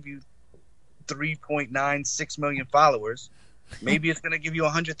not going to give you 3.96 million followers. Maybe it's going to give you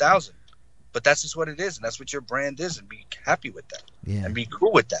 100,000. But that's just what it is, and that's what your brand is, and be happy with that, and be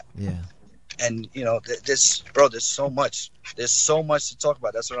cool with that. Yeah. And there's so much to talk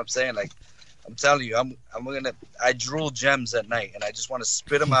about. That's what I'm saying. Like, I'm telling you, I drool gems at night, and I just want to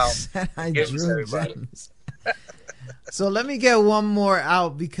spit them out. I drool gems. So let me get one more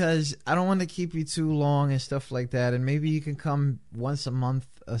out because I don't want to keep you too long and stuff like that. And maybe you can come once a month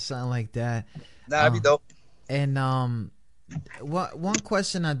or something like that. That'd be dope. And one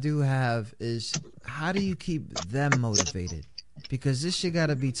question I do have is, how do you keep them motivated? Because this shit got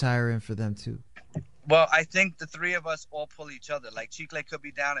to be tiring for them too. Well, I think the three of us all pull each other. Like Chicle could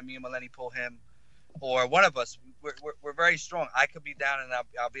be down and me and Melanie pull him, or one of us. We're very strong. I could be down and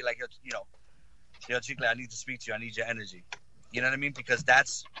I'll be like, yo, Chicle, I need to speak to you. I need your energy. You know what I mean? Because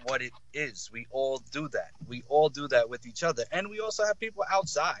that's what it is. We all do that. We all do that with each other, and we also have people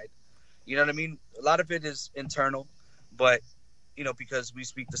outside. You know what I mean? A lot of it is internal. But, because we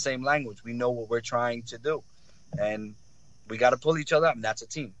speak the same language, we know what we're trying to do. And we got to pull each other up, and that's a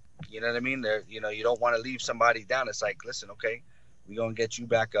team. You know what I mean? You don't want to leave somebody down. It's like, listen, okay, we're going to get you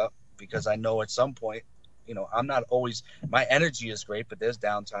back up because I know at some point, I'm not always – my energy is great, but there's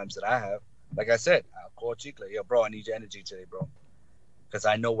down times that I have. Like I said, I'll call Chicle. Yo, bro, I need your energy today, bro. Because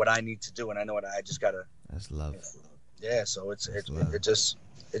I know what I need to do, and I know what I just got to – That's love. Yeah, so it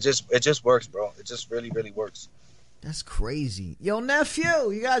just works, bro. It just really, really works. That's crazy. Yo,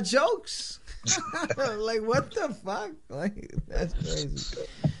 nephew, you got jokes? Like, what the fuck? Like, that's crazy.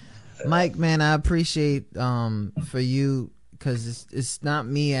 Mike, man, I appreciate for you, because it's not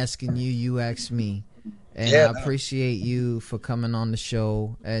me asking you, you ask me. And I appreciate you for coming on the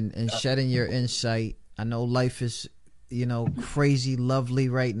show and shedding your insight. I know life is, crazy lovely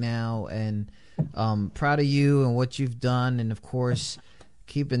right now, and proud of you and what you've done, and of course,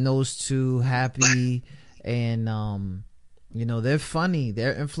 keeping those two happy. And they're funny.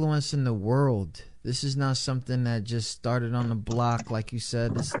 They're influencing the world. This is not something that just started on the block, like you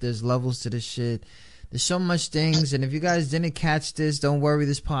said. There's levels to this shit. There's so much things. And if you guys didn't catch this, don't worry.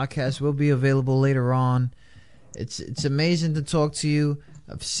 This podcast will be available later on. It's amazing to talk to you.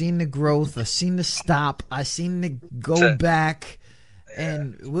 I've seen the growth. I've seen the stop. I've seen the go back.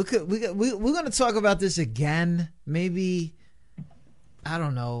 And we're gonna talk about this again. Maybe, I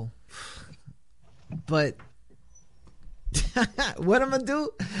don't know. But what I'm gonna do?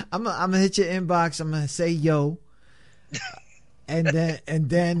 I'm gonna hit your inbox. I'm gonna say yo, and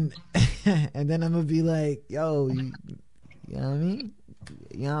then I'm gonna be like, yo, you know what I mean?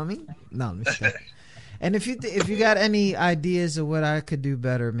 You know what I mean? No, I'm just kidding. And if you got any ideas of what I could do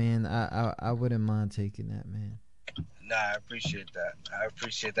better, man, I wouldn't mind taking that, man. Nah, I appreciate that. I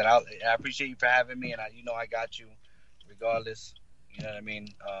appreciate that. I appreciate you for having me, and I got you, regardless. You know what I mean?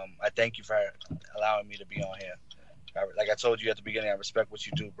 I thank you for allowing me to be on here. Like I told you at the beginning, I respect what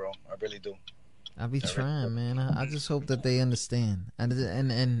you do, bro. I really do. I'll be trying, man. I just hope that they understand,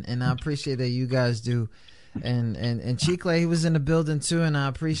 and I appreciate that you guys do, and Chicle, he was in the building too, and I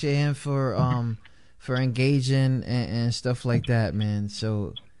appreciate him for engaging and stuff like that, man.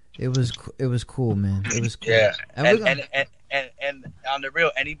 So it was cool, man. It was cool. Yeah, and on the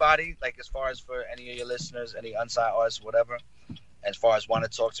real, anybody, like, as far as for any of your listeners, any unsigned artists, whatever, as far as want to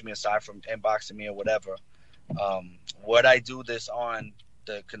talk to me aside from inboxing me or whatever, what I do this on,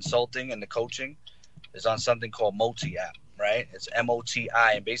 the consulting and the coaching, is on something called Moti app, right? It's MOTI,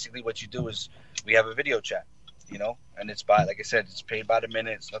 and basically what you do is we have a video chat, and it's by, like I said, it's paid by the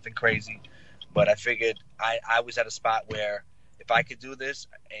minute. It's nothing crazy, but I figured I was at a spot where if I could do this,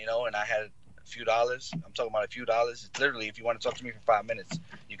 and I had a few dollars, I'm talking about a few dollars. It's literally, if you want to talk to me for 5 minutes,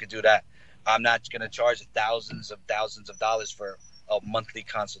 you could do that. I'm not going to charge thousands of dollars for a monthly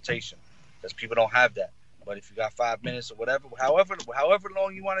consultation, because people don't have that. But if you got 5 minutes or whatever, however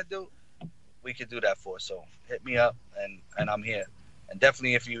long you want to do, we could do that for. So hit me up, and I'm here. And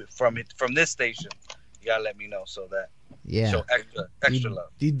definitely, if you from this station, you gotta let me know so that show extra love.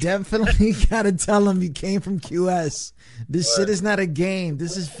 You definitely gotta tell them you came from QS. This shit is not a game.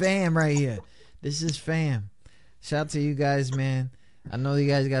 This is fam right here. This is fam. Shout out to you guys, man. I know you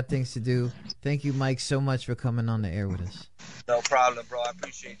guys got things to do. Thank you, Mike, so much for coming on the air with us. No problem, bro. I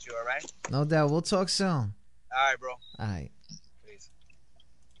appreciate you, all right? No doubt. We'll talk soon. All right, bro. All right. Peace.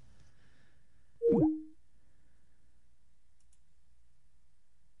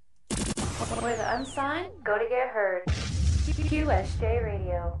 Where the unsigned go to get heard. QSJ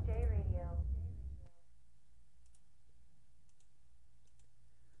Radio.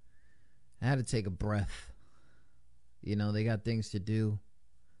 I had to take a breath. They got things to do.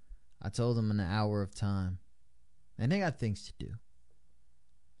 I told them an hour of time. And they got things to do.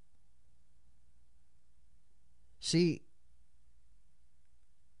 See,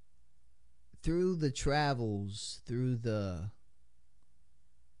 through the travels, through the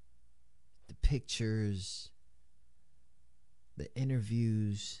pictures, the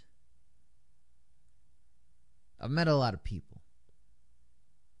interviews, I've met a lot of people.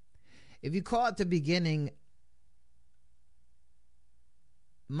 If you call at the beginning,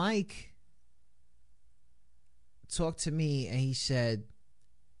 Mike talked to me and he said,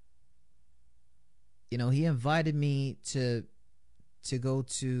 he invited me to go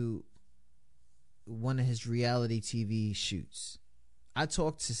to one of his reality TV shoots. I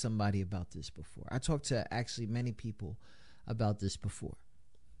talked to somebody about this before. I talked to actually many people about this before.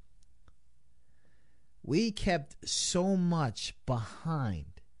 We kept so much behind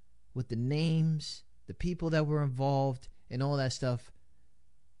with the names, the people that were involved, and all that stuff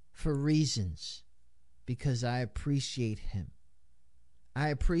for reasons, because I appreciate him. I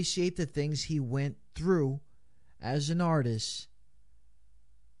appreciate the things he went through as an artist,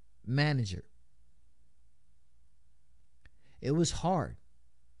 manager. It was hard.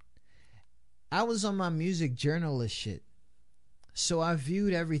 I was on my music journalist shit, so I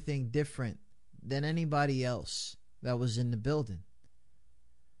viewed everything different than anybody else that was in the building.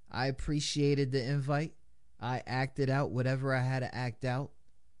 I appreciated the invite. I acted out whatever I had to act out.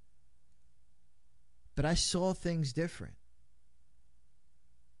 But I saw things different.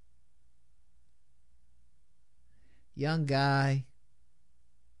 Young guy,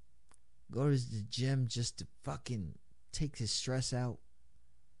 goes to the gym just to fucking take his stress out.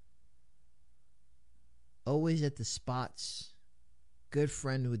 Always at the spots. Good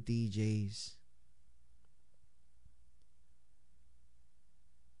friend with DJs.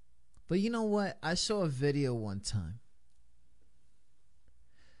 But you know what? I saw a video one time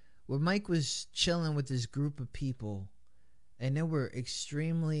where Mike was chilling with this group of people, and they were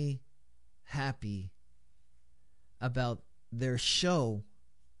extremely happy about their show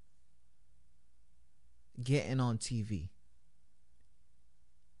getting on TV.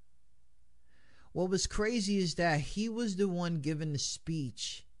 What was crazy is that he was the one giving the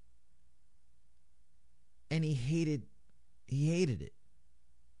speech, and he hated it.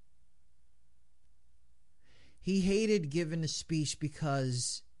 He hated giving the speech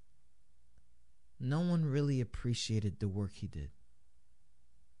because no one really appreciated the work he did.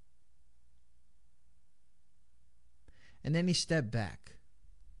 And then he stepped back.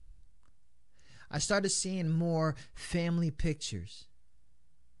 I started seeing more family pictures.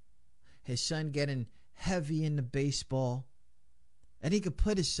 His son getting heavy into baseball. And he could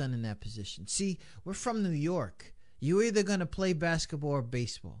put his son in that position. See, we're from New York. You're either going to play basketball or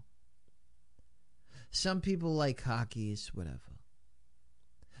baseball. Some people like hockey, it's whatever.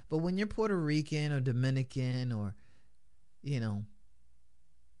 But when you're Puerto Rican or Dominican or,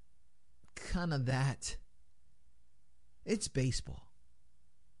 kind of that, it's baseball.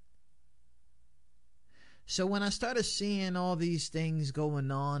 So when I started seeing all these things going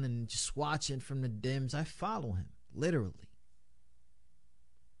on and just watching from the dims, I follow him, literally.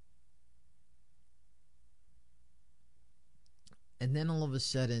 And then all of a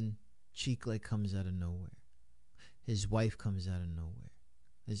sudden, Chicle comes out of nowhere. His wife comes out of nowhere.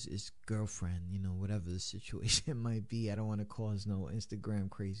 His girlfriend, whatever the situation might be. I don't want to cause no Instagram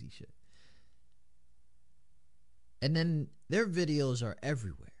crazy shit. And then their videos are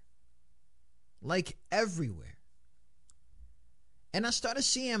everywhere. Like everywhere. And I started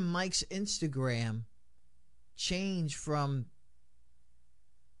seeing Mike's Instagram change from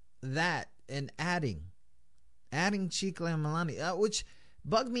that and adding Chicle and Milani, which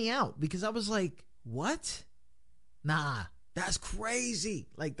bugged me out because I was like, what? Nah, that's crazy.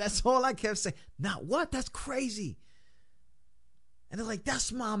 Like, that's all I kept saying. Nah, what? That's crazy. And they're like,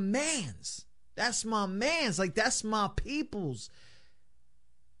 that's my man's. That's my man's. Like, that's my people's.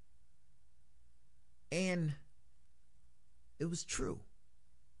 And it was true.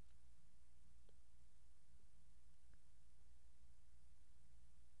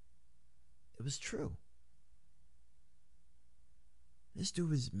 It was true. This dude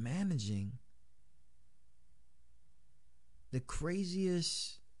was managing the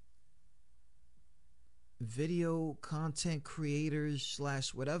craziest video content creators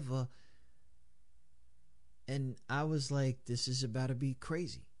 / whatever. And I was like, this is about to be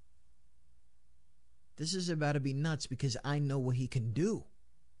crazy. This is about to be nuts because I know what he can do.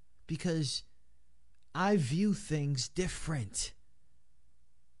 Because I view things different.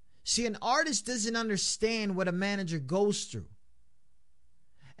 See, an artist doesn't understand what a manager goes through.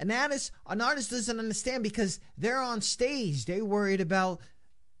 An artist doesn't understand because they're on stage. They're worried about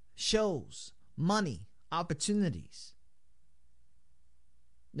shows, money, opportunities.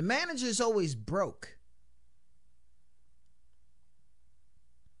 The manager's always broke.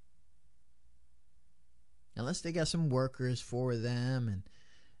 Unless they got some workers for them and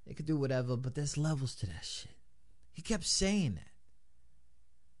they could do whatever, but there's levels to that shit. He kept saying that.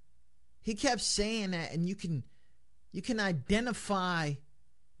 He kept saying that, and you can identify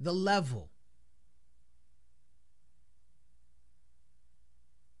the level.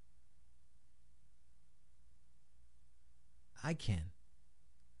 I can.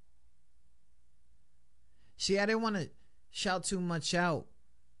 See, I didn't want to shout too much out,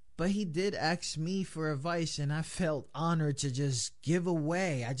 but he did ask me for advice, and I felt honored to just give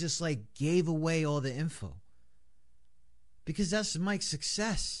away. I just gave away all the info. Because that's Mike's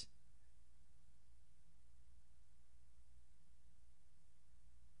success.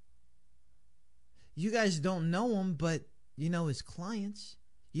 You guys don't know him, but you know his clients.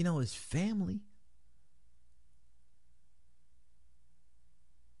 You know his family.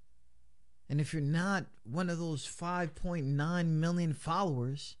 And if you're not one of those 5.9 million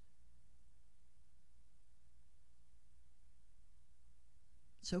followers,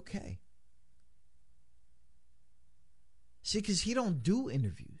 it's okay. See, because he don't do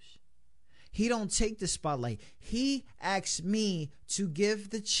interviews. He don't take the spotlight. He asked me to give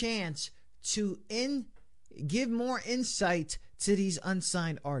the chance to give more insight to these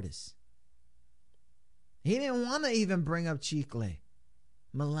unsigned artists. He didn't want to even bring up Chicle,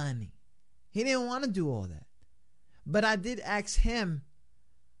 Milani. He didn't want to do all that. But I did ask him,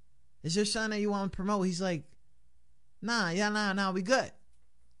 is there something that you want to promote? He's like, nah, we good.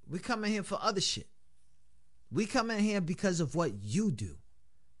 We come in here for other shit. We come in here because of what you do.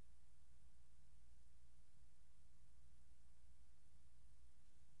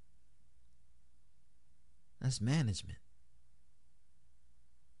 That's management.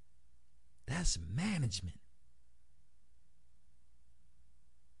 That's management.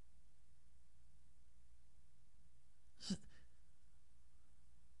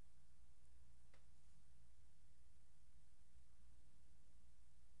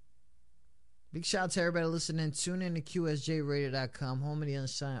 Big shout out to everybody listening. Tune in to QSJRadio.com, home of the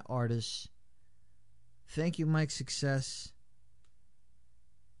unsigned artists. Thank you, Mike Success.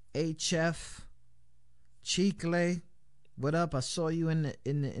 HF. Chicle, what up? I saw you in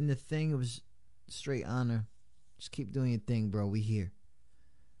the thing. It was straight honor. Just keep doing your thing, bro. We here.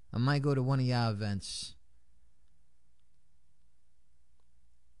 I might go to one of y'all events.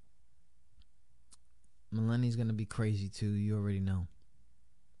 Milani's gonna be crazy too. You already know.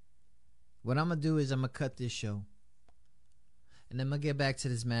 What I'm gonna do is I'm gonna cut this show, and then I'm gonna get back to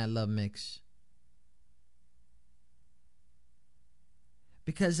this Mad Love mix.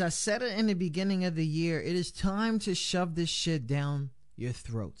 Because I said it in the beginning of the year, it is time to shove this shit down your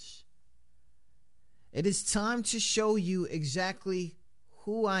throats. It is time to show you exactly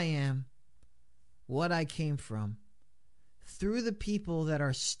who I am, what I came from, through the people that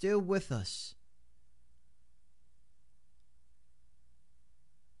are still with us.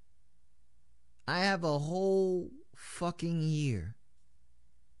 I have a whole fucking year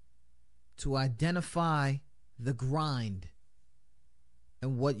to identify the grind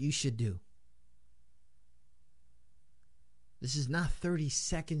and what you should do. This is not 30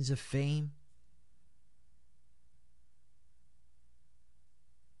 seconds of fame.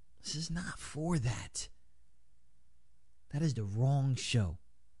 This is not for that. That is the wrong show.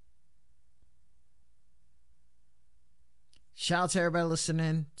 Shout out to everybody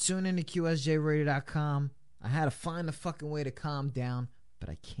listening. Tune in to QSJRadio.com. I had to find a fucking way to calm down, but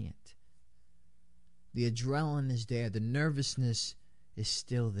I can't. The adrenaline is there. The nervousness is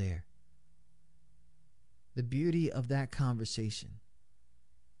still there. The beauty of that conversation,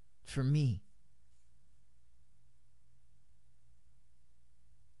 for me,